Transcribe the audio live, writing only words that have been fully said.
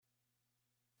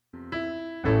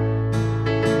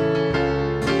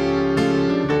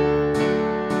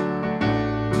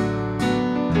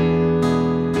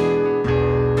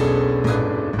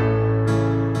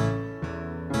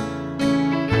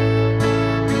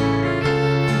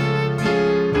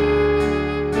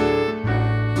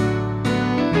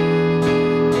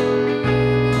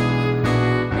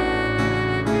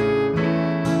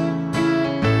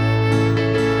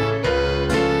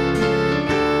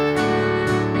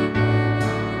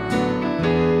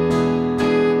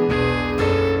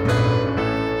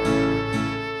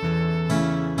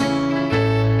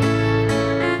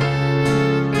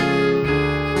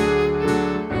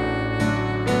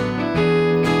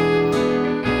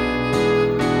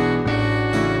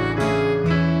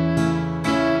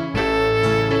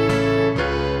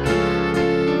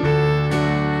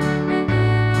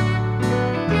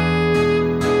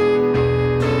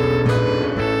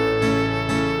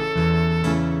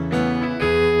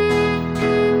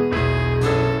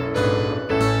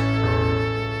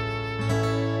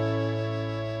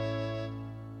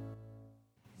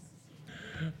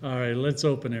Let's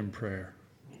open in prayer.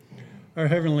 Our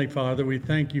Heavenly Father, we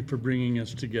thank you for bringing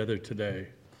us together today,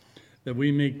 that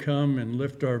we may come and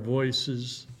lift our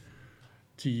voices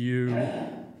to you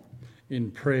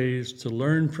in praise, to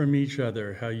learn from each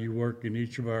other how you work in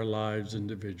each of our lives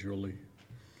individually,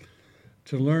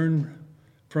 to learn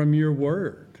from your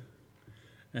word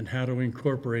and how to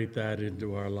incorporate that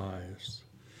into our lives,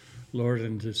 Lord,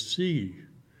 and to see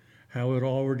how it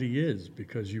already is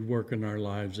because you work in our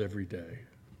lives every day.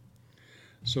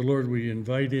 So, Lord, we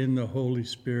invite in the Holy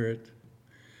Spirit,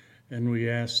 and we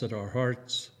ask that our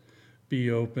hearts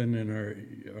be open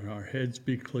and our heads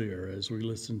be clear as we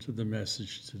listen to the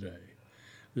message today.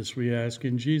 This we ask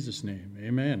in Jesus' name.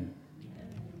 Amen.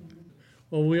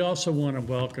 Well, we also want to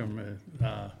welcome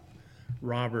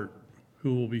Robert,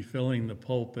 who will be filling the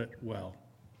pulpit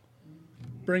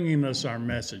bringing us our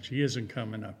message. He isn't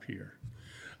coming up here.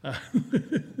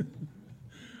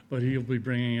 But he'll be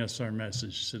bringing us our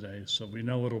message today, so we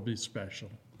know it'll be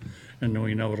special, and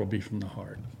we know it'll be from the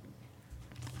heart.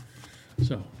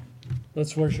 So,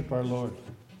 let's worship our Lord.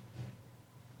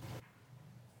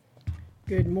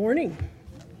 Good morning.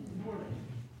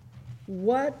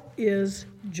 What is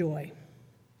joy?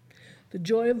 The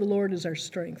joy of the Lord is our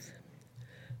strength.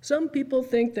 Some people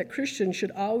think that Christians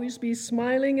should always be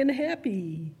smiling and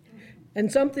happy,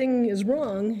 and something is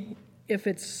wrong if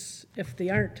they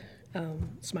aren't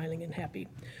smiling and happy.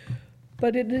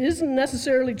 But it isn't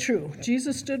necessarily true.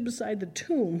 Jesus stood beside the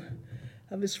tomb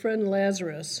of his friend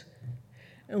Lazarus,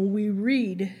 and we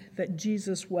read that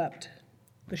Jesus wept,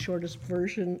 the shortest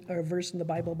verse in the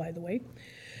Bible, by the way.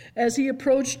 As he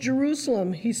approached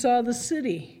Jerusalem, he saw the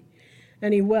city,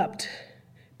 and he wept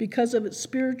because of its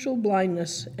spiritual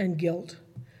blindness and guilt.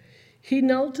 He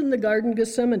knelt in the Garden of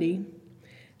Gethsemane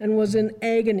and was in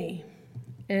agony,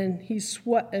 and his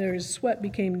sweat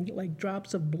became like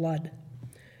drops of blood.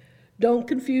 Don't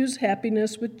confuse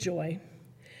happiness with joy.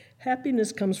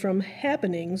 Happiness comes from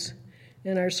happenings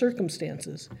in our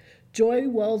circumstances. Joy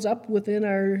wells up within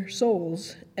our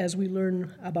souls as we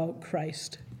learn about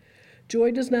Christ.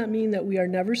 Joy does not mean that we are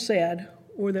never sad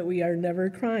or that we are never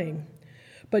crying,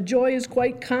 but joy is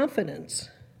quite confidence,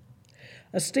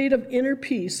 a state of inner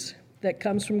peace that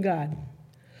comes from God.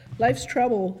 Life's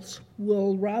troubles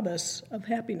will rob us of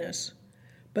happiness,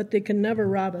 but they can never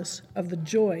rob us of the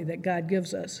joy that God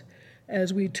gives us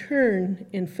as we turn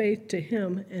in faith to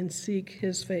him and seek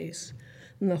his face.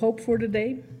 And the hope for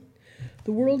today?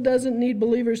 The world doesn't need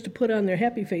believers to put on their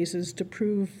happy faces to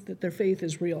prove that their faith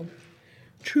is real.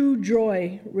 True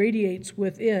joy radiates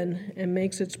within and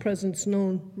makes its presence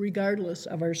known regardless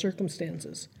of our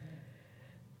circumstances.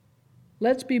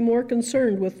 Let's be more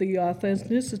concerned with the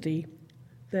authenticity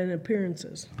than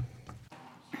appearances.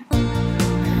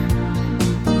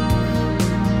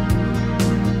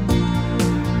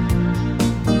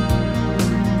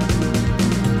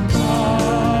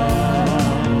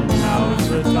 Now's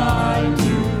the time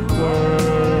to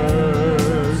worship.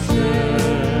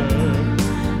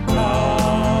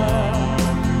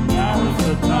 Now's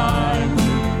the time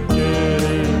to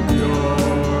give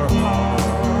your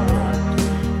heart.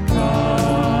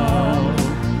 Come,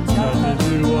 just as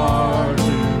you are.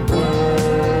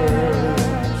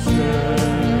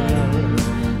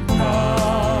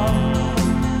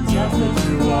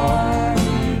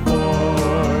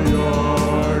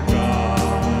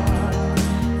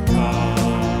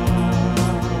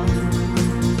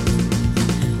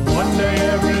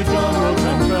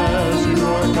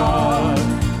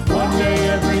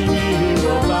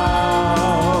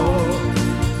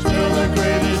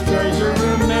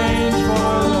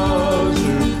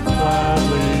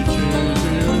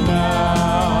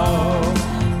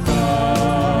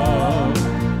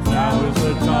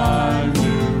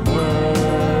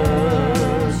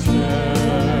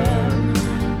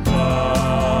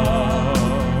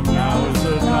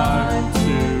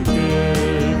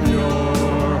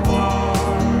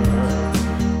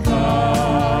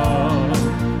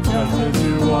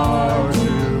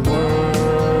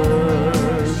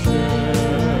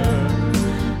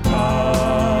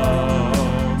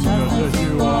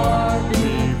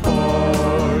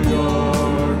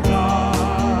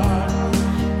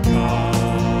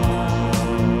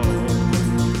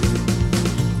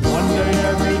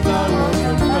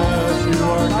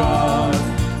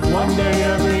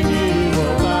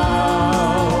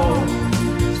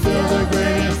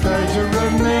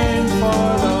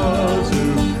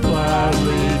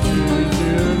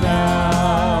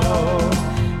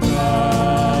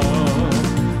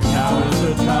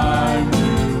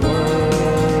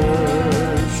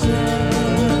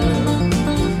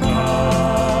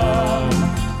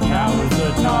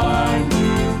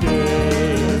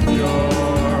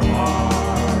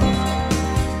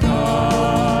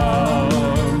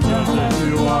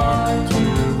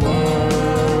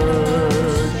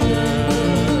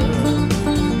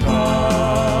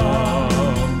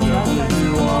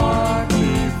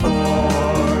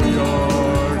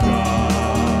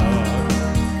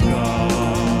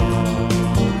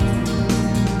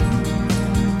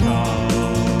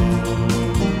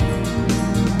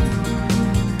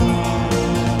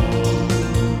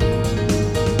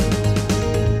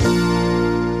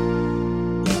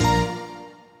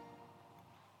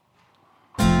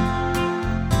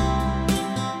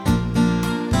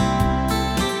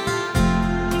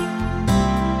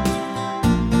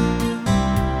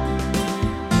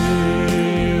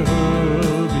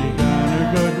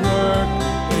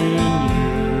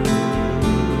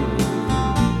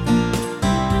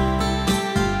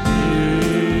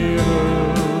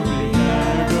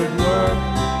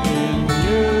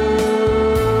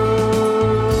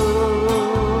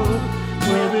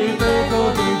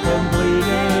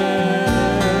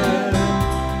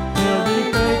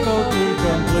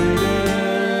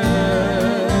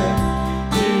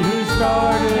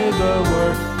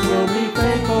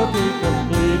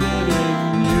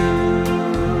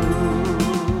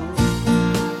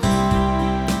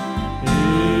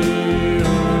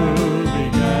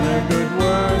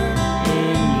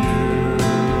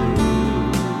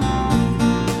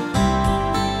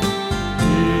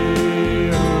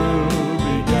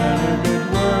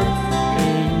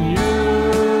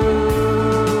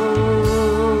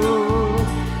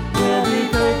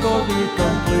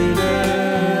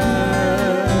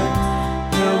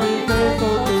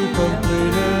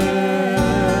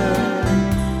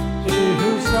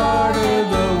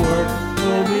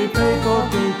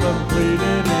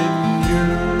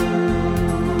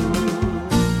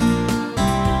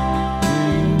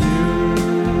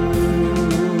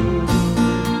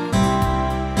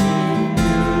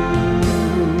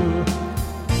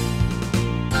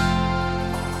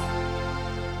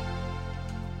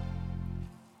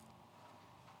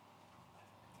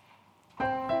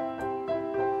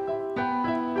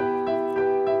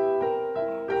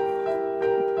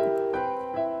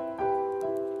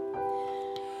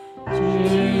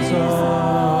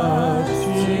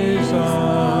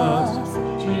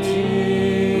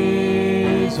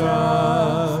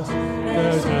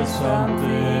 There's just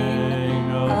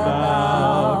something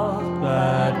about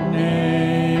that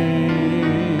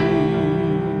name.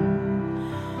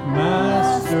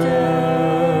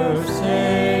 Master,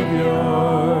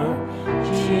 Savior,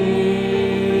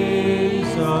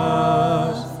 Jesus,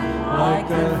 like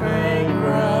the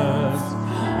fragrance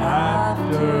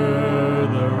after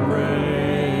the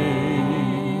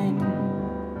rain.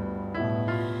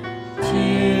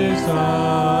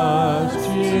 Jesus,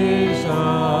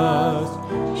 Jesus,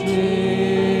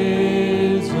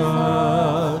 Jesus,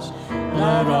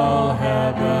 let all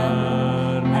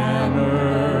heaven and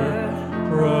earth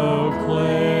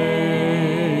proclaim.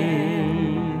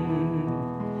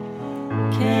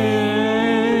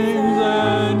 Kings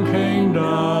and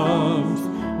kingdoms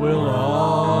will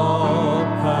all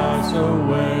pass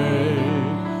away,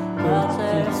 but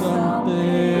there's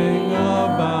something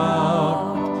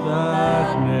about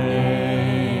that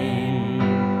name.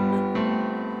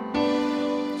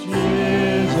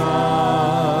 Jesus,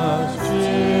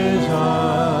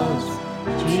 Jesus,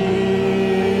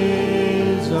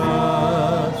 Jesus,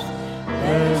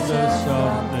 there's just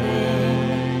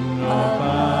something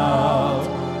about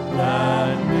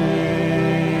that name.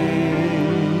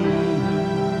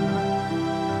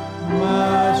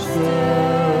 Master,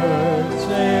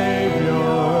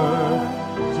 Savior,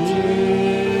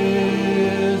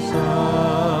 Jesus,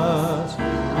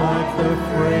 like the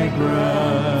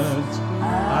fragrance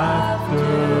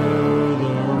after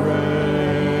the rain.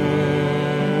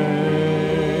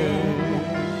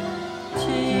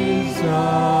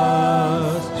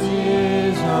 Jesus,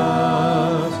 Jesus,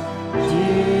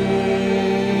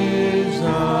 Jesus,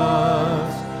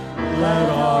 let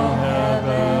all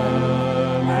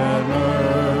heaven and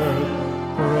earth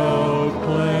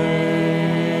proclaim.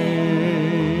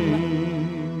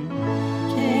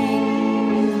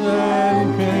 Kings and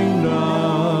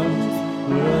kingdoms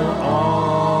will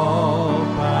all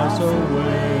pass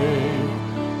away,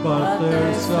 but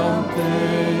there's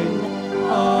something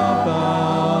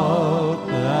about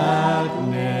that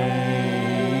name.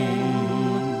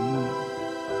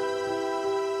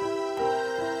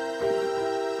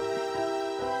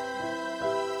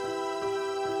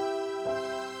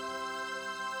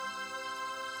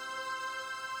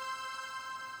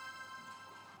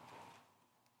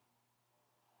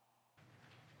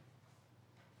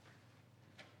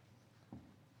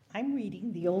 I'm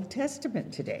reading the Old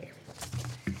Testament today,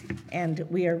 and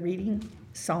we are reading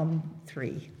Psalm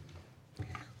 3.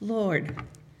 Lord,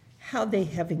 how they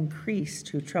have increased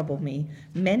who trouble me.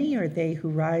 Many are they who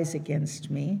rise against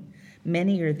me.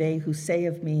 Many are they who say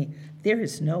of me, there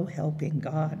is no help in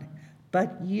God.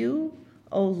 But you,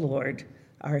 O Lord,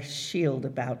 are a shield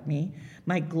about me,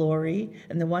 my glory,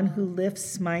 and the one who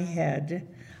lifts my head.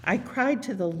 I cried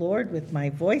to the Lord with my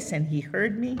voice, and he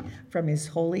heard me from his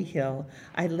holy hill.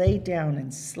 I lay down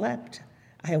and slept.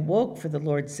 I awoke, for the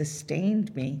Lord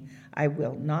sustained me. I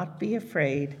will not be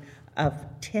afraid of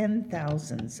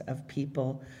 10,000s of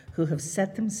people who have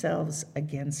set themselves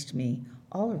against me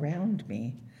all around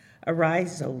me.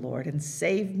 Arise, O Lord, and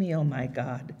save me, O my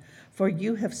God, for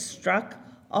you have struck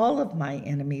all of my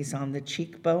enemies on the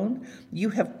cheekbone. You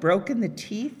have broken the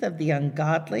teeth of the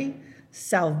ungodly.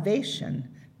 Salvation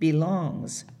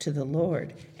belongs to the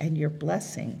Lord, and your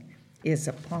blessing is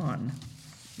upon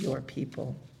your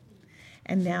people.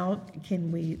 And now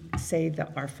can we say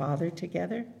Our Father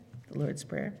together, the Lord's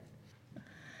Prayer?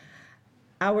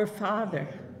 Our Father,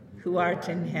 who art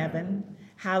in heaven,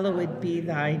 hallowed be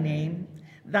thy name.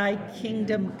 Thy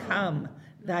kingdom come,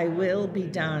 thy will be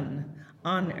done,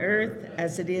 on earth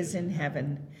as it is in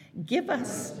heaven. Give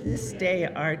us this day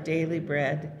our daily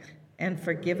bread, and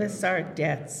forgive us our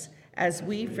debts as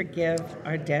we forgive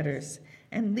our debtors.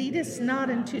 And lead us not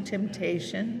into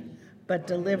temptation, but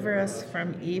deliver us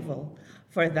from evil.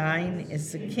 For thine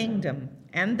is the kingdom,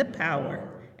 and the power,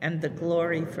 and the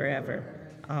glory forever.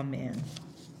 Amen.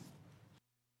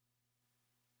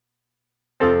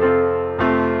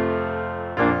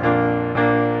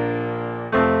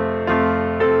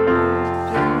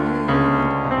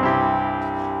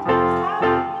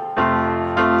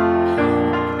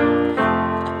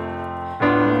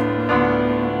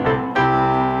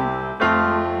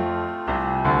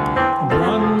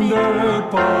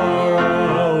 Wandered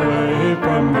far away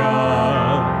from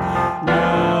God.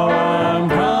 Now I'm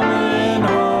coming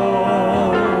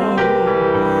home.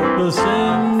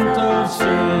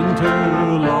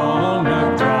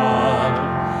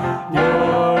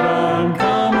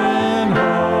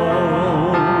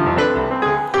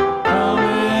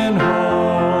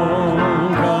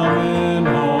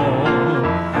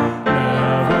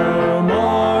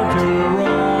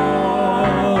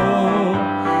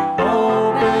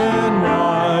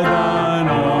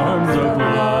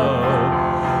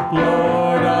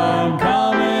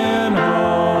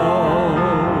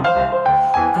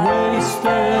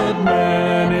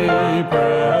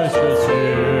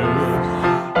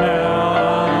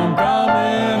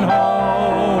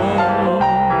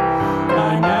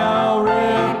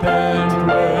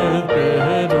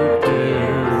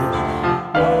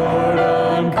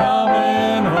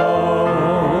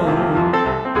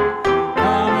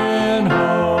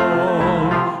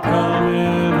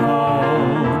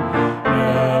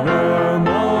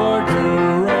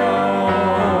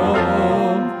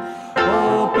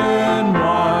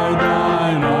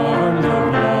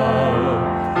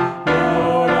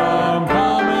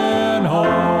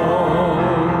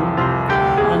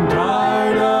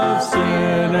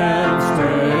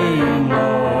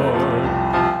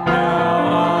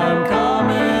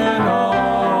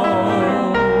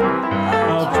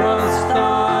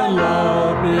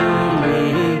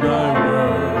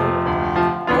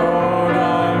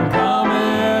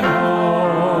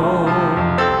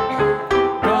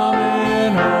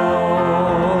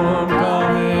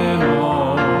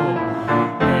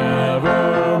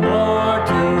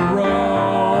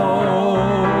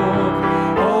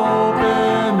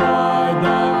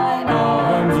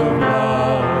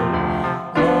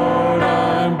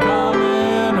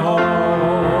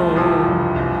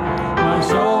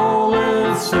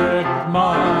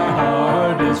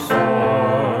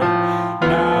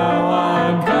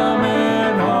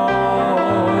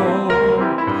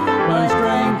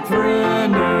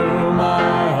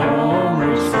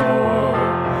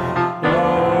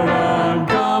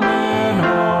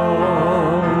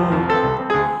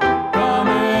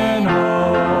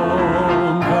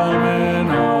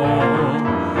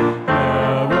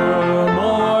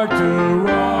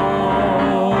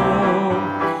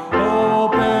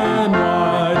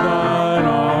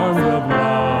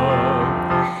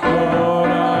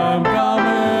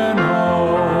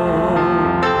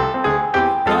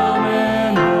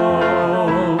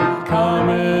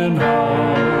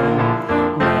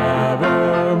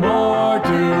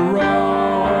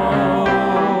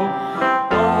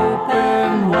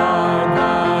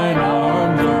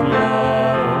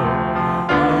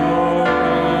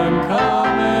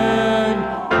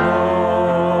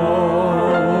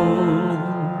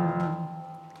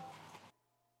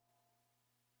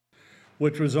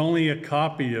 which was only a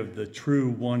copy of the true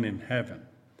one in heaven.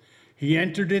 He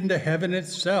entered into heaven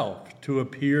itself to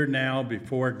appear now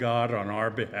before God on our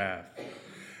behalf.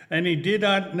 And he did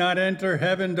not enter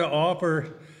heaven to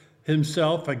offer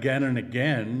himself again and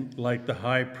again, like the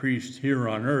high priest here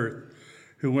on earth,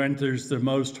 who enters the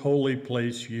most holy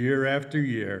place year after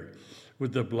year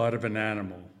with the blood of an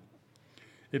animal.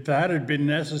 If that had been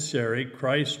necessary,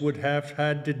 Christ would have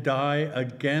had to die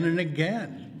again and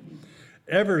again,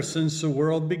 ever since the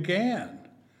world began.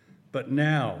 But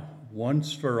now,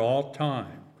 once for all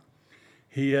time,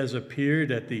 he has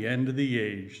appeared at the end of the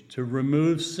age to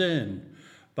remove sin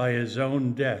by his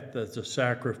own death as a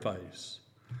sacrifice.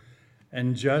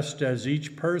 And just as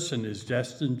each person is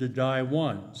destined to die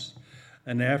once,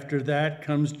 and after that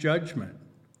comes judgment,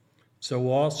 so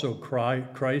also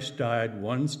Christ died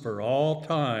once for all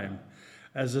time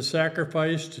as a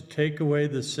sacrifice to take away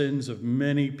the sins of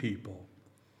many people.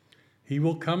 He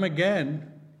will come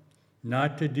again,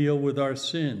 not to deal with our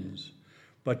sins,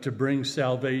 but to bring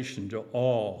salvation to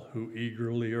all who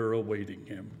eagerly are awaiting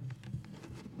him.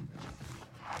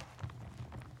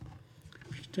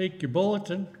 If you take your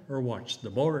bulletin or watch the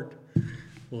board,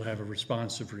 we'll have a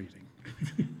responsive reading.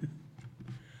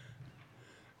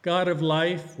 God of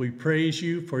life, we praise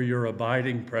you for your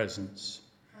abiding presence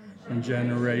from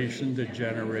generation to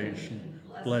generation,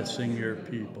 blessing your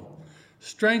people,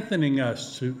 strengthening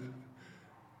us to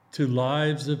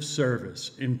lives of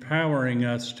service, empowering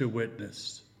us to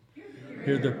witness.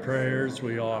 Hear the prayers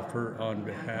we offer on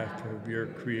behalf of your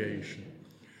creation.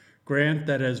 Grant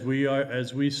that as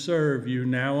we serve you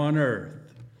now on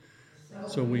earth,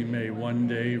 so we may one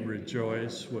day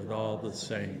rejoice with all the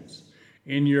saints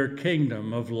in your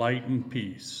kingdom of light and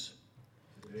peace.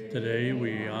 Today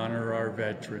we honor our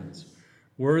veterans,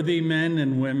 worthy men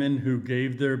and women who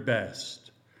gave their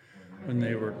best when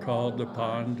they were called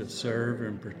upon to serve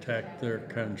and protect their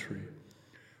country.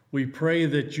 We pray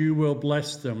that you will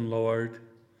bless them, Lord,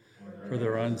 for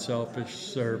their unselfish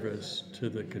service to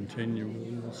the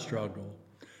continual struggle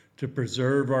to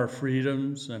preserve our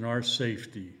freedoms and our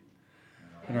safety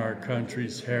and our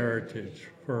country's heritage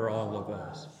for all of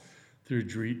us. Through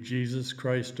Jesus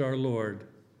Christ our Lord.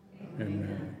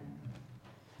 Amen.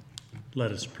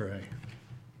 Let us pray.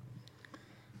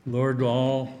 Lord,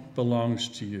 all belongs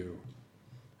to you.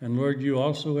 And Lord, you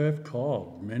also have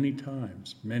called many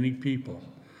times, many people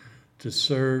to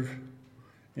serve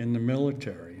in the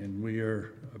military, and we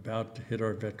are about to hit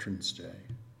our Veterans Day.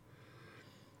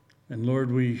 And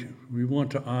Lord, we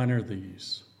want to honor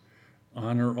these,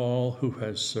 honor all who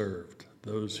have served,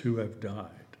 those who have died.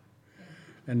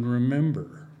 And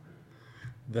remember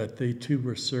that they too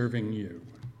were serving you.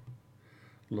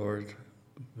 Lord,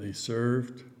 they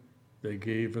served, they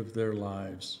gave of their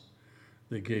lives,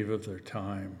 they gave of their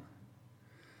time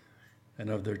and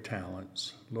of their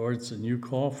talents. Lord, and you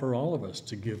call for all of us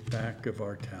to give back of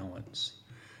our talents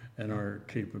and our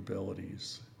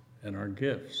capabilities and our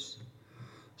gifts.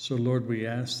 So Lord, we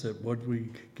ask that what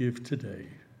we give today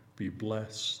be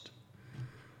blessed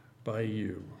by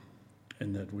you,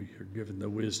 and that we are given the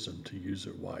wisdom to use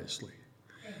it wisely.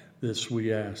 This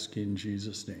we ask in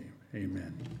Jesus' name.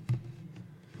 Amen.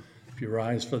 If you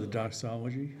rise for the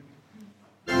doxology.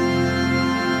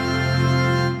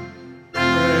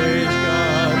 Praise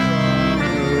God from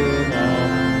whom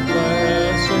all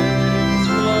blessings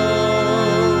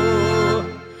flow.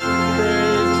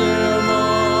 Praise him,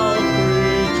 all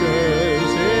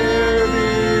creatures here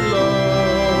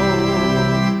below.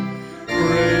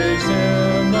 Praise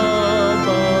him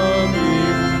above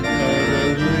the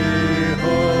heavenly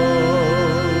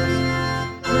hosts.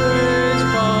 Praise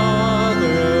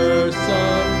Father,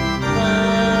 Son,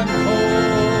 and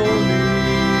Holy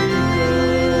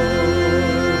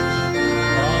Ghost.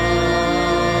 Amen.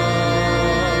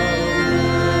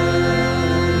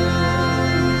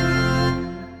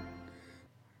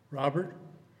 Robert?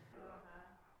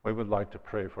 We would like to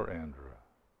pray for Andrew.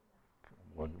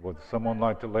 Would someone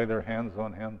like to lay their hands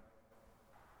on him?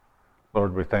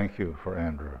 Lord, we thank you for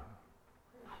Andrew.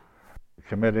 We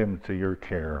commit him to your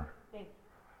care,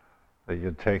 that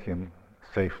you'd take him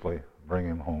safely, bring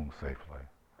him home safely.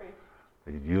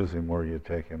 That you'd use him where you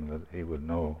take him, that he would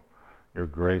know your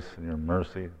grace and your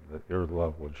mercy, that your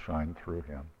love would shine through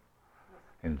him.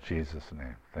 In Jesus'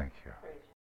 name, thank you.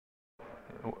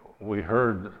 We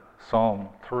heard Psalm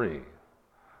 3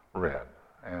 read,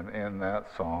 and in that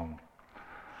psalm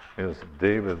is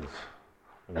David's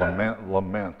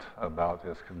lament about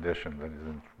his condition, that he's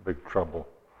in big trouble.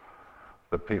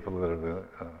 The people that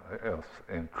have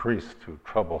increased to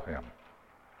trouble him.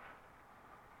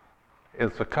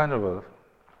 It's a kind of a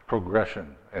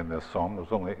progression in this psalm.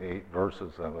 There's only 8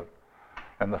 verses of it.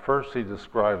 And the first he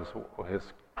describes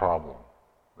his problem.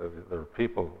 There are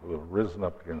people who have risen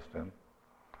up against him.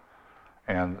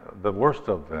 And the worst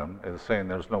of them is saying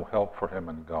there's no help for him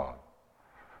in God.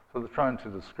 So they're trying to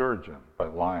discourage him by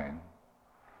lying.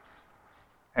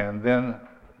 And then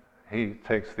he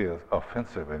takes the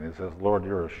offensive and he says, Lord,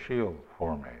 you're a shield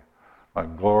for me, my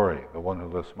glory, the one who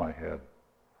lifts my head.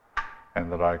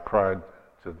 And that I cried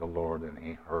to the Lord and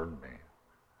he heard me.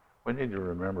 We need to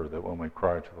remember that when we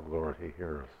cry to the Lord, he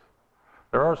hears.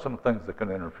 There are some things that can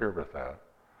interfere with that.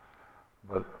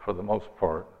 But for the most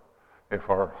part, if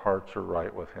our hearts are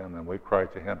right with him and we cry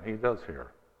to him, he does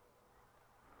hear.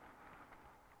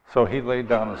 So he laid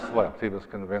down and slept. He was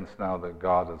convinced now that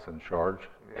God is in charge.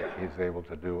 He's able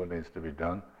to do what needs to be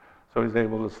done. So he's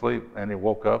able to sleep, and he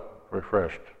woke up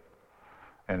refreshed.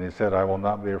 And he said, I will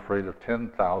not be afraid of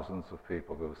 10,000s of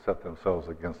people who have set themselves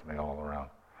against me all around.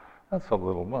 That's a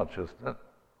little much, isn't it?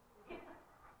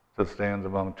 To stand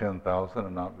among 10,000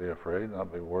 and not be afraid,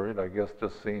 not be worried. I guess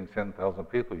just seeing 10,000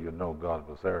 people, you know God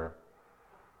was there.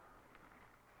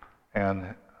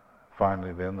 And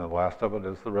finally then, the last of it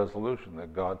is the resolution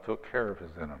that God took care of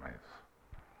his enemies.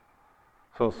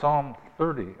 So Psalm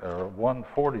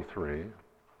 143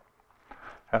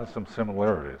 has some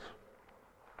similarities.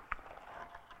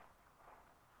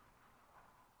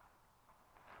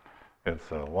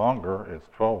 It's longer, it's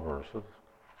 12 verses.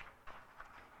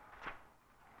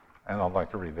 And I'd like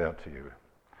to read that to you.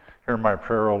 Hear my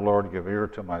prayer, O Lord, give ear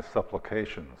to my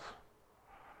supplications.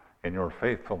 In your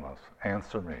faithfulness,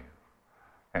 answer me,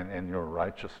 and in your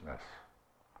righteousness.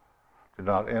 Do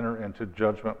not enter into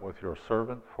judgment with your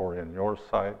servant, for in your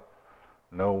sight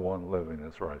no one living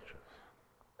is righteous.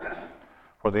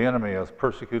 For the enemy has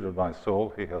persecuted my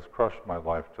soul, he has crushed my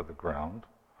life to the ground.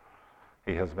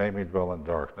 He has made me dwell in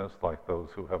darkness like those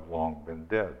who have long been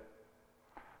dead.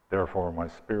 Therefore my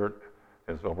spirit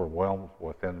is overwhelmed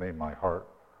within me, my heart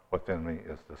within me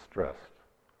is distressed.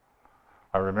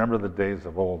 I remember the days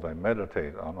of old, I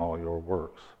meditate on all your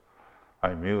works.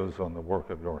 I muse on the work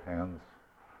of your hands.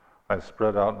 I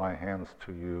spread out my hands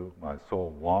to you, my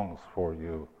soul longs for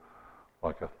you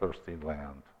like a thirsty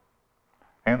land.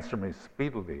 Answer me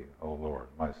speedily, O Lord,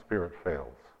 my spirit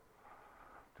fails.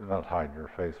 Do not hide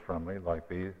your face from me like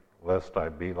these, lest I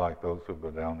be like those who go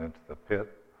down into the pit.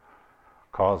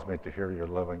 Cause me to hear your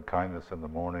loving kindness in the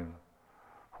morning,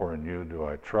 for in you do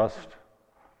I trust.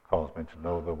 Cause me to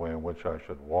know the way in which I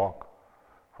should walk,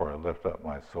 for I lift up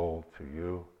my soul to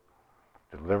you.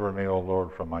 Deliver me, O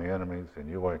Lord, from my enemies, in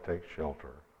you I take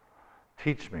shelter.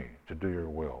 Teach me to do your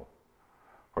will,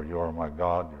 for you are my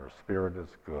God, your spirit is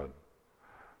good.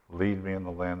 Lead me in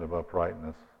the land of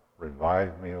uprightness.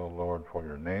 Revive me, O Lord, for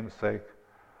your name's sake.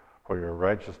 For your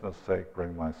righteousness' sake,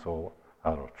 bring my soul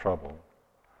out of trouble.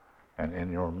 And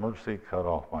in your mercy, cut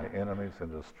off my enemies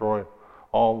and destroy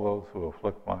all those who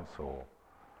afflict my soul,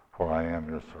 for I am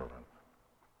your servant.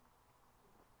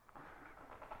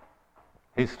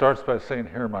 He starts by saying,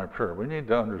 hear my prayer. We need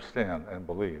to understand and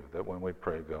believe that when we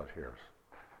pray, God hears.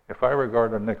 If I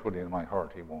regard iniquity in my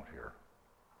heart, he won't hear.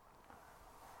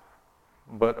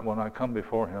 But when I come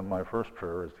before him, my first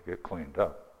prayer is to get cleaned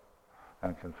up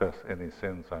and confess any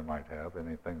sins I might have,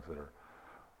 any things that are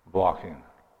blocking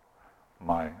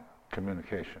my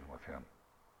communication with him.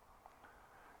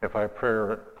 If I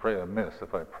pray amiss,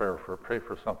 if I pray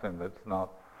for something that's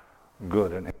not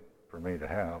good in him for me to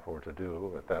have or to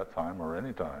do at that time or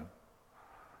any time,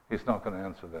 he's not going to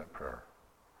answer that prayer.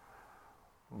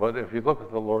 But if you look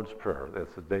at the Lord's Prayer,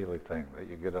 it's a daily thing that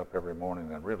you get up every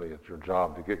morning, and really it's your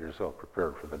job to get yourself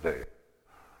prepared for the day.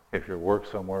 If you work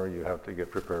somewhere, you have to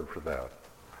get prepared for that.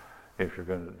 If you're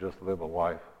going to just live a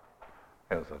life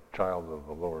as a child of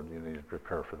the Lord, you need to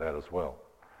prepare for that as well.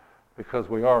 Because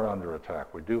we are under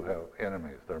attack. We do have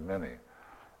enemies. There are many.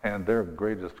 And their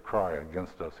greatest cry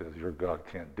against us is, your God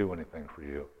can't do anything for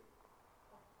you.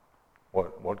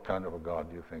 What kind of a God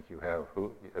do you think you have?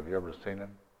 Have you ever seen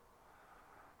him?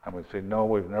 And we say, no,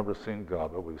 we've never seen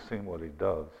God, but we've seen what he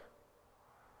does.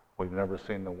 We've never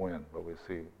seen the wind, but we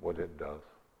see what it does.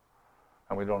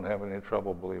 And we don't have any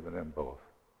trouble believing in both.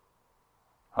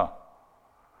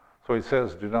 So he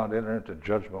says, do not enter into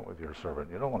judgment with your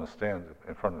servant. You don't want to stand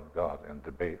in front of God and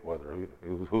debate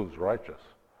who's righteous.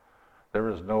 There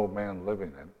is no man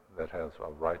living that has a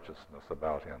righteousness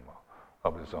about him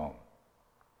of his own.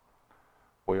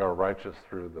 We are righteous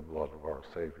through the blood of our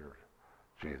Savior,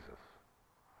 Jesus.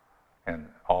 And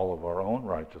all of our own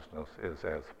righteousness is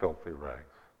as filthy rags.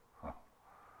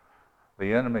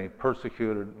 The enemy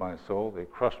persecuted my soul. They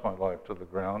crushed my life to the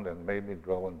ground and made me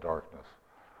dwell in darkness.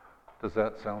 Does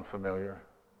that sound familiar?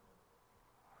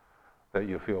 That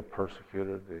you feel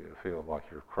persecuted, that you feel like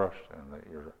you're crushed and that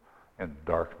you're in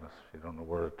darkness. You don't know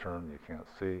where to turn, you can't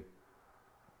see.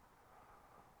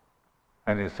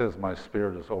 And he says, my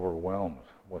spirit is overwhelmed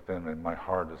within me. My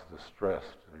heart is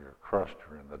distressed. You're crushed,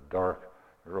 you're in the dark,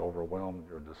 you're overwhelmed,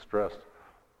 you're distressed.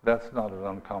 That's not an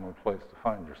uncommon place to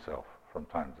find yourself from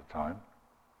time to time.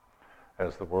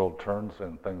 As the world turns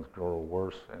and things grow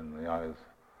worse in the eyes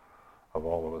of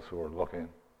all of us who are looking,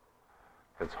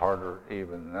 it's harder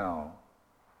even now.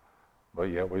 But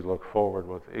yet we look forward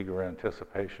with eager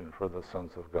anticipation for the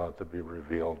sons of God to be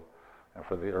revealed and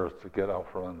for the earth to get out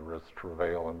from under its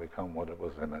travail and become what it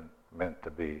was meant to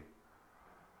be.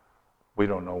 We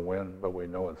don't know when, but we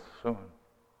know it's soon.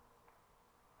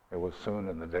 It was soon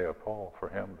in the day of Paul for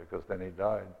him, because then he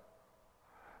died.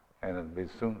 And it'll be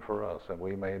soon for us, and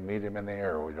we may meet him in the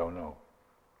air, we don't know.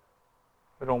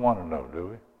 We don't want to know, do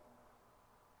we?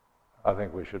 I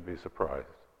think we should be surprised.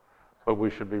 But we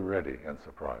should be ready and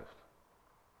surprised.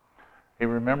 He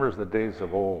remembers the days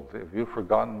of old. If you've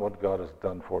forgotten what God has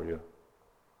done for you,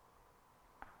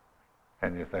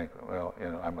 and you think, well,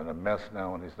 I'm in a mess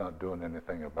now and he's not doing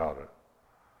anything about it.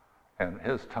 And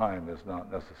his time is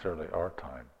not necessarily our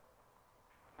time.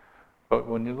 But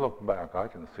when you look back, I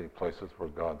can see places where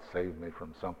God saved me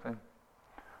from something.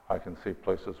 I can see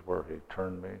places where he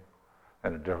turned me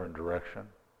in a different direction,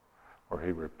 where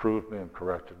he reproved me and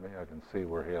corrected me. I can see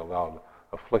where he allowed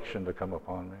affliction to come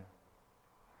upon me.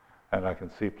 And I can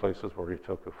see places where he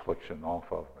took affliction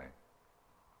off of me.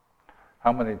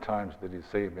 How many times did he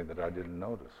save me that I didn't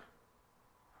notice?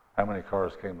 How many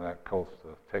cars came that close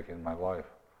to taking my life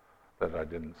that I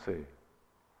didn't see?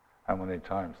 How many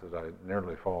times did I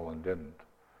nearly fall and didn't?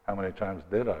 How many times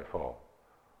did I fall?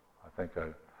 I think I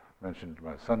mentioned to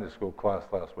my Sunday school class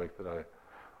last week that I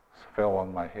fell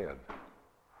on my head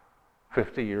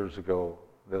 50 years ago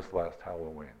this last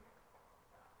Halloween.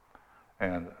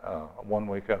 And 1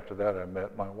 week after that, I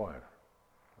met my wife.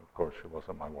 Of course, she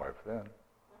wasn't my wife then.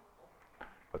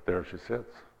 But there she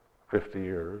sits, 50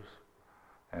 years,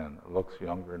 and looks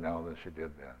younger now than she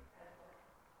did then.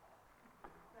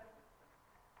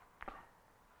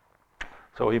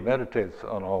 So he meditates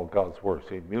on all God's works.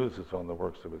 He muses on the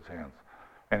works of his hands.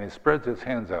 And he spreads his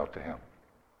hands out to him.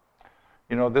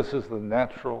 This is the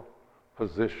natural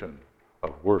position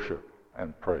of worship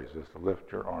and praise, is to lift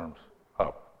your arms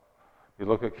up. You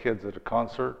look at kids at a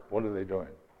concert, what are they doing?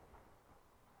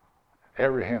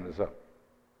 Every hand is up.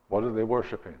 What are they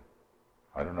worshiping?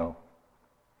 I don't know.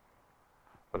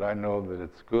 But I know that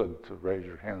it's good to raise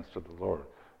your hands to the Lord.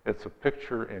 It's a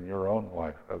picture in your own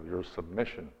life of your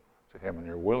submission to him and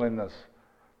your willingness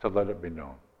to let it be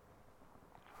known.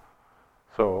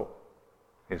 So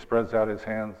he spreads out his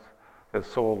hands. His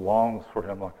soul longs for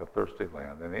him like a thirsty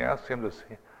land. And he asks him to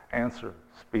answer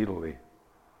speedily.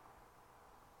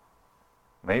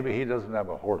 Maybe he doesn't have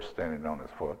a horse standing on his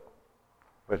foot,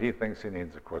 but he thinks he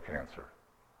needs a quick answer.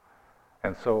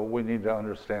 And so we need to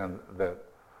understand that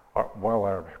while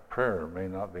our prayer may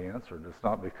not be answered, it's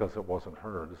not because it wasn't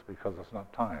heard, it's because it's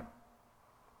not time.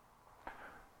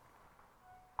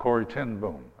 Corrie ten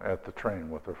Boom at the train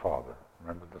with her father.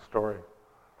 Remember the story?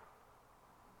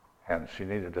 And she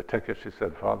needed a ticket. She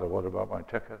said, "Father, what about my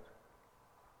ticket?"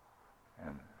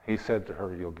 And he said to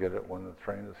her, "You'll get it when the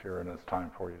train is here and it's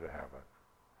time for you to have it.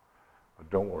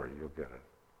 But don't worry, you'll get it.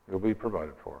 You'll be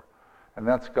provided for." And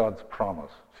that's God's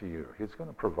promise to you. He's going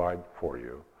to provide for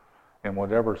you in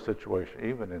whatever situation,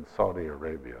 even in Saudi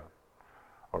Arabia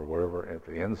or wherever at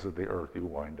the ends of the earth you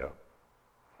wind up.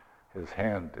 His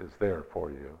hand is there for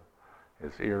you.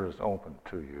 His ear is open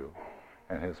to you.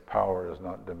 And his power is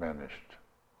not diminished.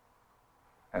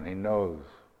 And he knows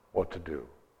what to do.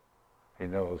 He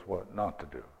knows what not to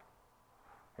do.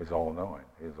 He's all-knowing.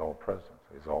 He's all-present.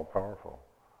 He's all-powerful.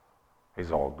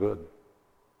 He's all-good.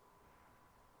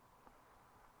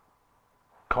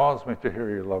 Cause me to hear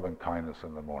your loving kindness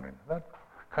in the morning. That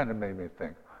kind of made me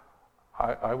think.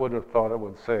 I would have thought it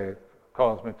would say,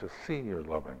 cause me to see your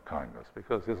loving kindness,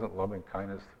 because isn't loving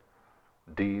kindness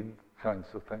deed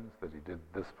kinds of things? That he did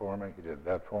this for me, he did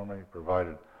that for me, he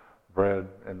provided bread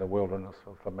in the wilderness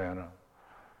of the manna.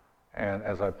 And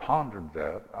as I pondered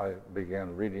that, I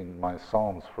began reading my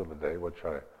Psalms for the day, which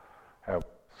I have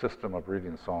a system of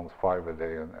reading Psalms 5 a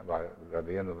day, and by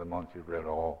the end of the month you've read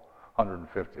all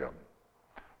 150 of them.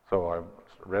 So I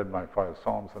read my 5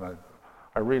 Psalms, and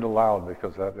I read aloud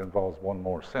because that involves one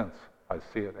more sense. I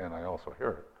see it and I also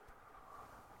hear it.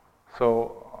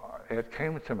 So it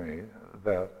came to me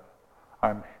that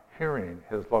I'm hearing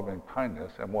his loving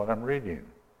kindness in what I'm reading.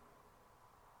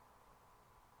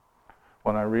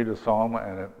 When I read a psalm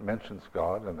and it mentions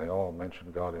God, and they all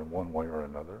mention God in one way or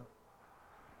another,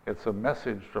 it's a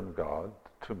message from God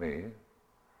to me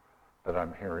that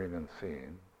I'm hearing and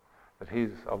seeing, that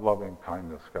he's a loving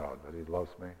kindness God, that he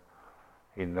loves me,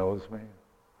 he knows me.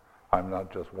 I'm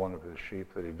not just one of his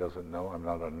sheep that he doesn't know. I'm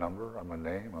not a number, I'm a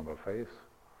name, I'm a face.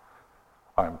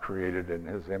 I'm created in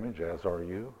his image, as are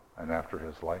you, and after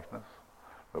his likeness.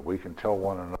 But we can tell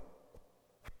one another,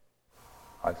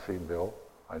 I see Bill,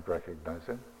 I recognize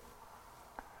him.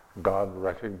 God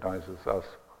recognizes us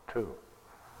too,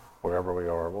 wherever we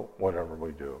are, whatever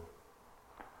we do.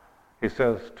 He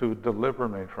says to deliver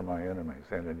me from my enemies,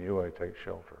 and in you I take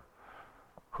shelter.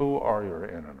 Who are your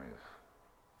enemies?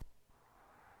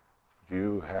 Do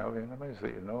you have enemies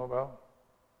that you know about?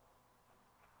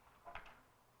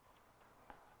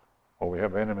 Well, we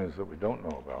have enemies that we don't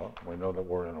know about. We know that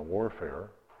we're in a warfare.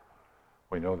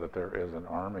 We know that there is an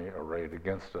army arrayed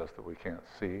against us that we can't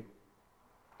see.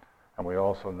 And we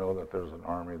also know that there's an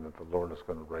army that the Lord is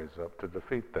going to raise up to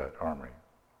defeat that army.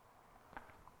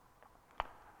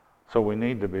 So we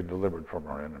need to be delivered from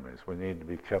our enemies. We need to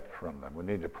be kept from them. We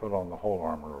need to put on the whole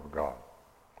armor of God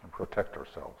and protect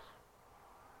ourselves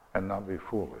and not be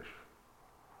foolish,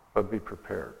 but be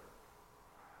prepared.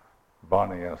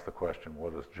 Bonnie asked the question,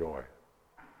 what is joy?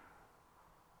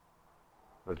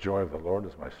 The joy of the Lord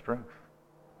is my strength.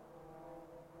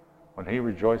 When he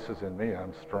rejoices in me,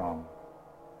 I'm strong.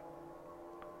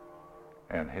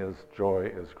 And his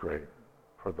joy is great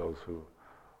for those who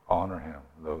honor him,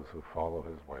 those who follow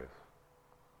his ways.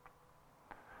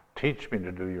 Teach me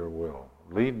to do your will.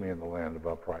 Lead me in the land of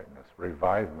uprightness.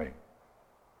 Revive me.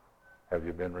 Have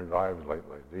you been revived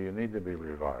lately? Do you need to be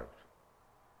revived?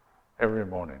 Every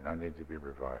morning I need to be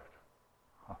revived.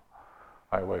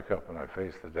 I wake up and I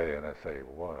face the day and I say,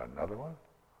 what, another one?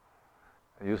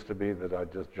 It used to be that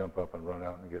I'd just jump up and run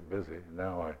out and get busy.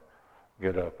 Now I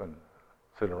get up and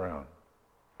sit around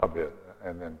a bit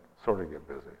and then sort of get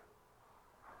busy.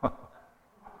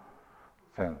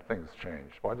 Then things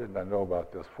changed. Why didn't I know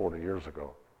about this 40 years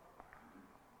ago?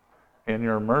 In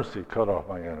your mercy, cut off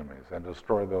my enemies and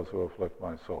destroy those who afflict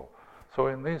my soul. So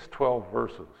in these 12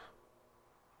 verses,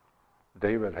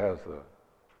 David has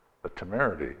the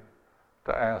temerity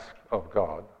to ask of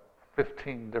God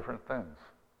 15 different things.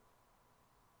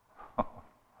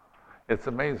 It's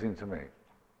amazing to me.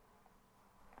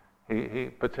 He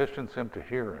petitions him to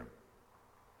hear him,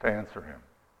 to answer him,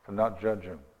 to not judge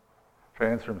him, to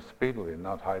answer him speedily and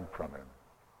not hide from him,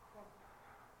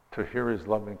 to hear his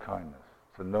loving kindness,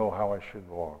 to know how I should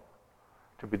walk,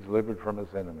 to be delivered from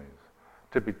his enemies,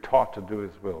 to be taught to do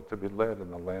his will, to be led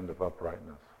in the land of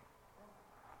uprightness.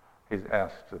 He's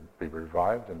asked to be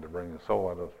revived and to bring his soul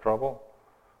out of trouble,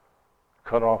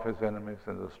 cut off his enemies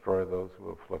and destroy those who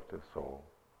afflict his soul.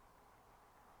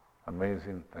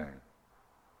 Amazing thing.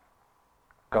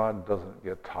 God doesn't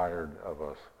get tired of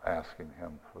us asking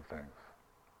him for things.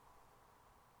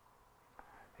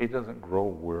 He doesn't grow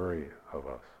weary of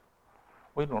us.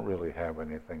 We don't really have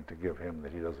anything to give him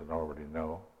that he doesn't already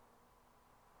know.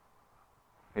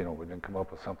 You know, we didn't come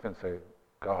up with something and say,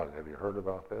 God, have you heard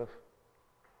about this?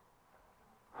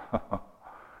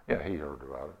 Yeah, he heard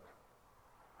about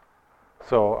it.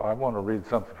 So I want to read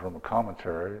something from a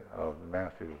commentary of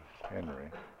Matthew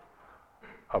Henry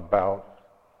about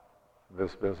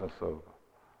this business of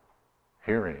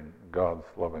hearing God's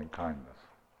loving kindness.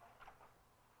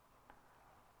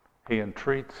 He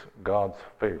entreats God's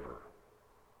favor.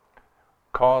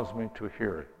 Cause me to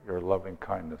hear your loving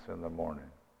kindness in the morning.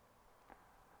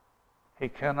 He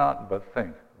cannot but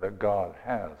think that God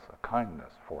has a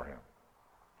kindness for him,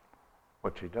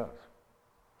 which he does.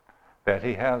 That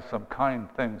he has some kind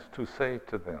things to say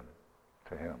to them,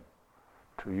 to him,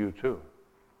 to you too.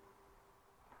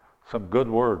 Some good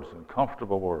words and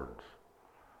comfortable words.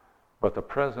 But the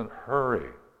present hurry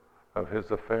of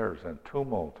his affairs and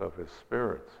tumult of his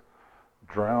spirits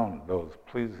drown those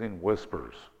pleasing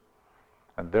whispers.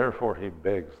 And therefore he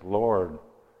begs, Lord,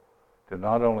 do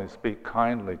not only speak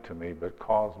kindly to me, but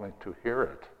cause me to hear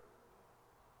it.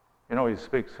 You know, he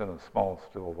speaks in a small,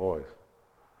 still voice.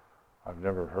 I've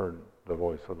never heard the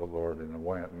voice of the Lord in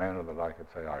a manner that I could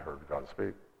say I heard God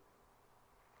speak.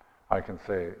 I can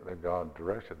say that God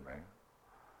directed me.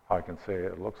 I can say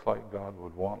it looks like God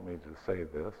would want me to say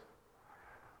this,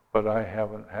 but I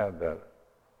haven't had that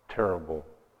terrible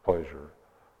pleasure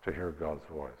to hear God's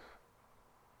voice.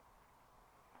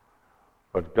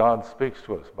 But God speaks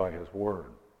to us by his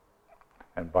word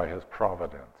and by his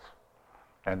providence.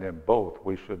 And in both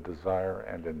we should desire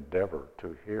and endeavor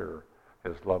to hear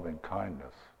his loving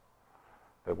kindness,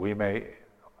 that we may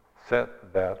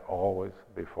set that always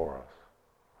before us.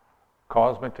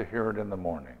 Cause me to hear it in the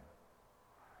morning.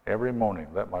 Every morning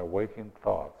let my waking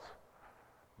thoughts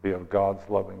be of God's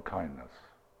loving kindness,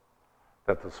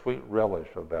 that the sweet relish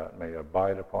of that may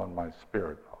abide upon my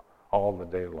spirit all the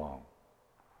day long.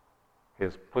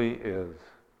 His plea is,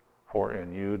 "For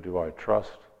in you do I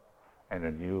trust, and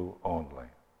in you only.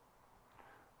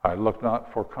 I look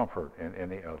not for comfort in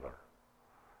any other."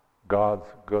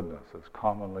 God's goodness is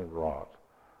commonly wrought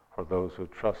for those who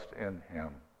trust in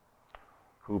him,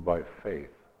 who by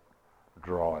faith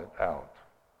draw it out.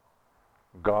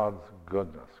 God's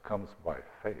goodness comes by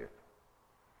faith.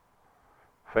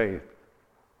 Faith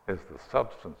is the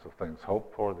substance of things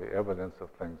hoped for, the evidence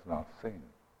of things not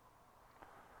seen.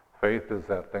 Faith is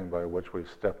that thing by which we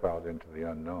step out into the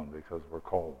unknown because we're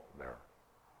called there.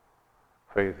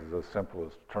 Faith is as simple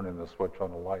as turning the switch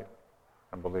on the light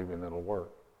and believing it'll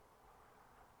work.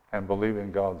 And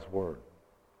believing God's word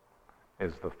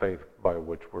is the faith by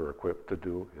which we're equipped to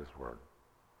do his word.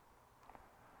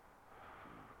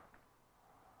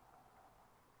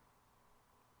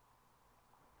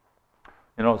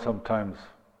 You know, sometimes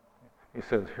he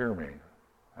says, "Hear me,"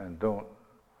 and don't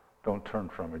turn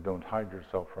from me. Don't hide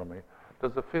yourself from me.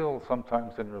 Does it feel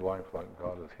sometimes in your life like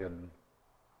God is hidden?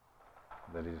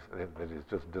 That he's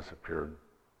just disappeared?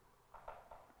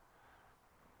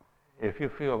 If you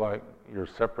feel like you're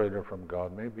separated from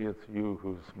God, maybe it's you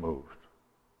who's moved.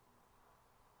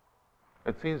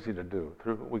 It's easy to do.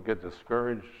 We get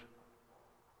discouraged,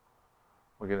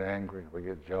 we get angry, we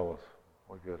get jealous,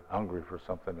 we get hungry for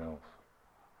something else.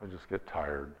 We just get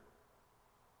tired.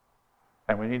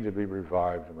 And we need to be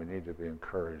revived, and we need to be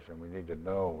encouraged, and we need to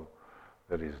know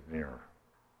that he's near.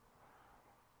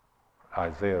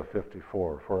 Isaiah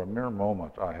 54, "For a mere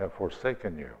moment I have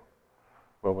forsaken you,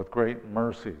 but with great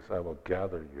mercies I will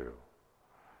gather you.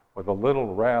 With a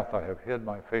little wrath I have hid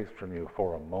my face from you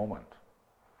for a moment,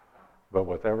 but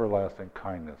with everlasting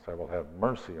kindness I will have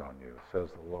mercy on you,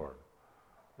 says the Lord,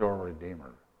 your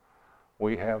Redeemer."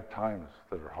 We have times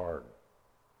that are hard,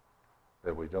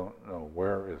 that we don't know,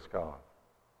 where is God?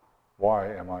 Why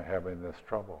am I having this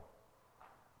trouble?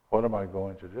 What am I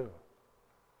going to do?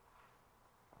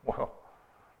 Well,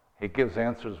 he gives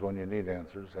answers when you need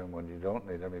answers, and when you don't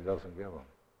need them, he doesn't give them.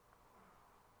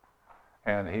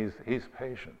 And he's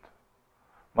patient,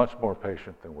 much more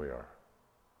patient than we are.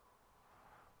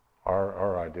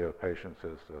 Our idea of patience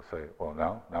is to say, "Well,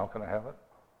 now can I have it?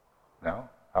 Now?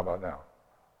 How about now?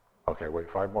 Okay,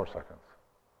 wait 5 more seconds."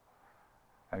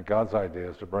 And God's idea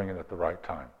is to bring it at the right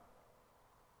time,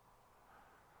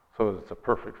 so that it's a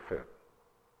perfect fit.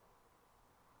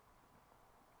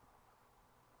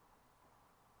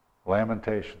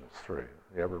 Lamentations 3.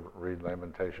 You ever read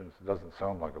Lamentations? It doesn't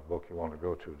sound like a book you want to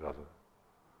go to, does it?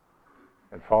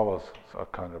 It follows a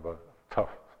kind of a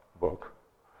tough book,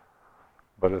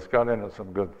 but it's got in it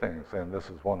some good things, and this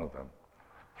is one of them.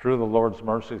 "Through the Lord's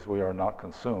mercies we are not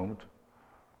consumed,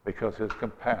 because his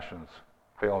compassions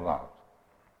fail not.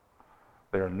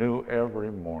 They are new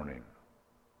every morning.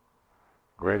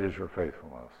 Great is your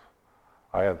faithfulness."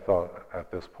 I had thought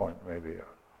at this point maybe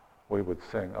we would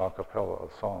sing a cappella a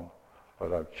song,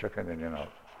 but I'm chickening out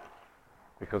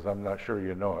because I'm not sure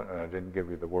you know it, and I didn't give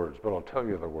you the words, but I'll tell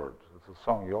you the words. It's a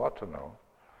song you ought to know.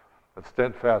 "The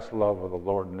steadfast love of the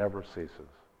Lord never ceases.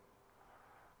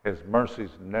 His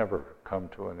mercies never come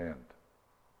to an end.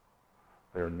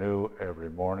 They're new every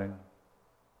morning,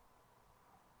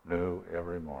 new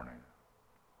every morning.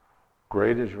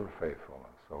 Great is your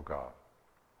faithfulness, O God.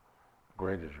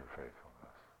 Great is your faithfulness."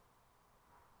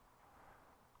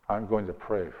 I'm going to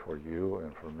pray for you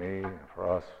and for me and for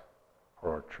us,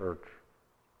 for our church.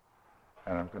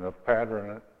 And I'm going to pattern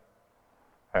it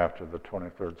after the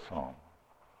 23rd Psalm.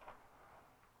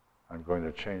 I'm going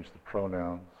to change the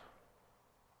pronouns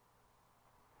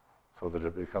so that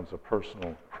it becomes a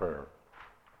personal prayer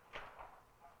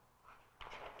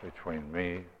between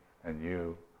me and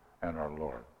you and our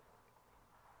Lord.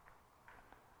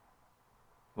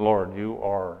 Lord, you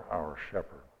are our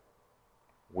shepherd.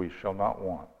 We shall not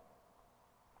want.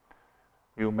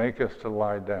 You make us to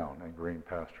lie down in green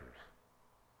pastures.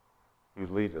 You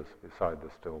lead us beside the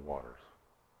still waters.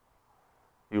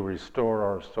 You restore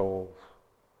our souls.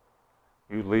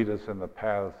 You lead us in the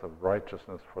paths of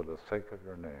righteousness for the sake of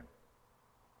your name.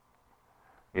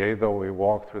 Yea, though we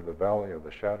walk through the valley of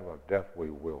the shadow of death, we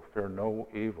will fear no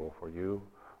evil, for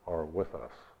you are with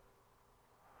us.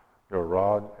 Your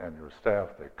rod and your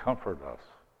staff, they comfort us.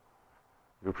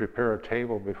 You prepare a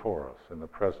table before us in the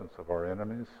presence of our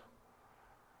enemies.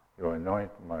 You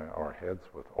anoint our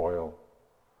heads with oil,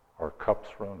 our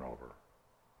cups run over.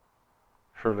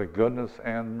 Surely goodness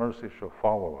and mercy shall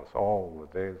follow us all the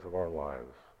days of our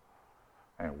lives,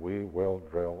 and we will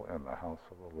dwell in the house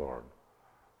of the Lord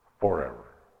forever.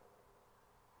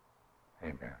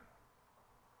 Amen.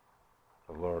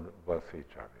 The Lord bless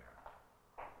each of you.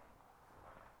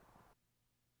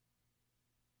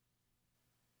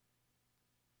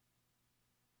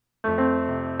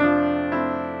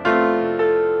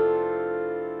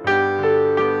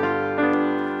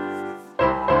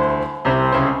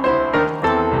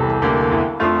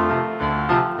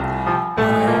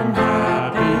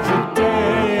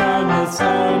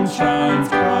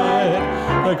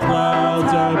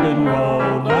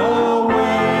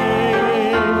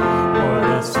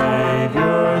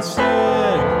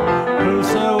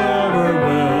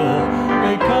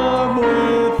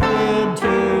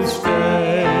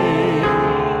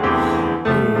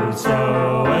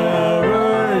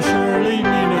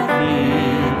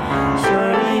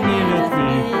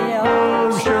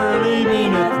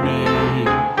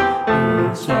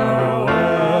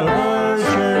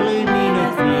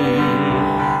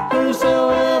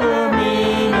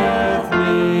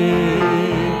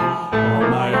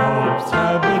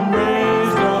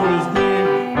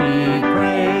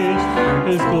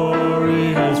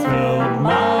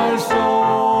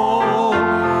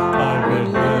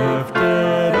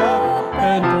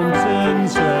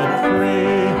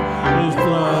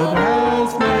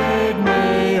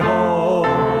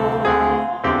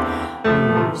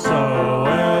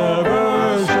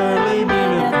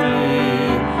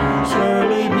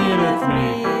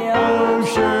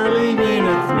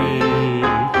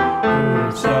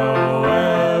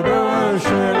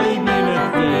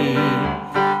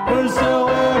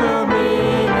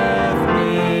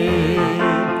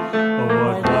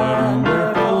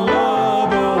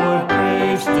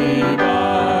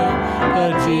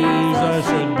 Jesus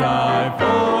should die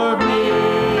for me.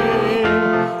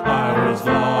 I was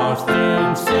lost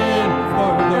in sin,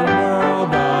 for the world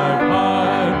I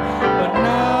pined, but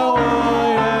now I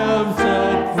am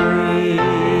set free.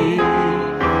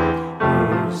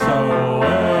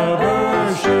 Whosoever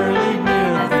surely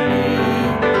meaneth me,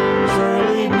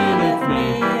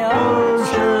 oh,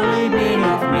 surely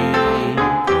meaneth me.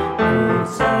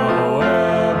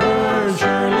 Whosoever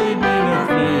surely meaneth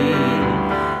me,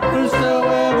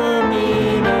 whosoever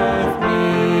meaneth me,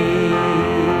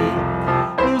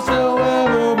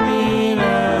 whosoever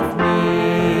meaneth me.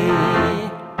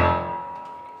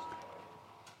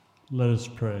 Let us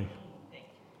pray.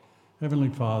 Heavenly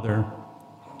Father,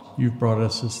 you've brought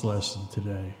us this lesson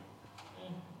today.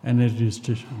 And it is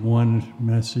just one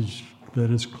message that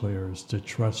is clear, is to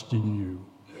trust in you,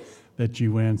 that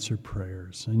you answer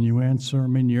prayers, and you answer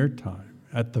them in your time,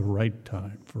 at the right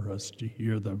time for us to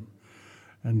hear them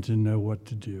and to know what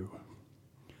to do.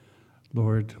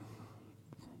 Lord,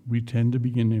 we tend to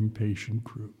be an impatient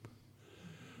group,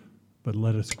 but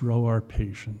let us grow our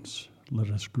patience, let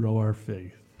us grow our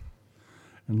faith,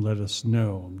 and let us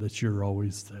know that you're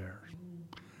always there.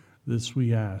 This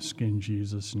we ask in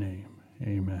Jesus' name.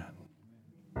 Amen.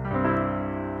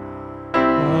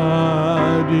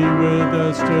 God be with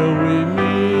us till we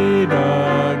meet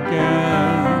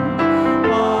again.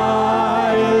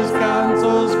 By his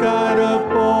counsels guide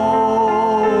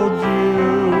uphold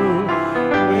you.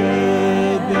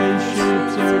 With his sheep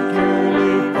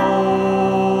securely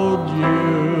fold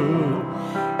you.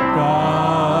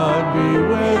 God be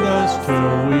with us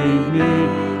till we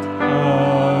meet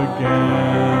again.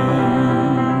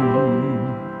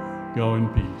 Go in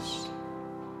peace.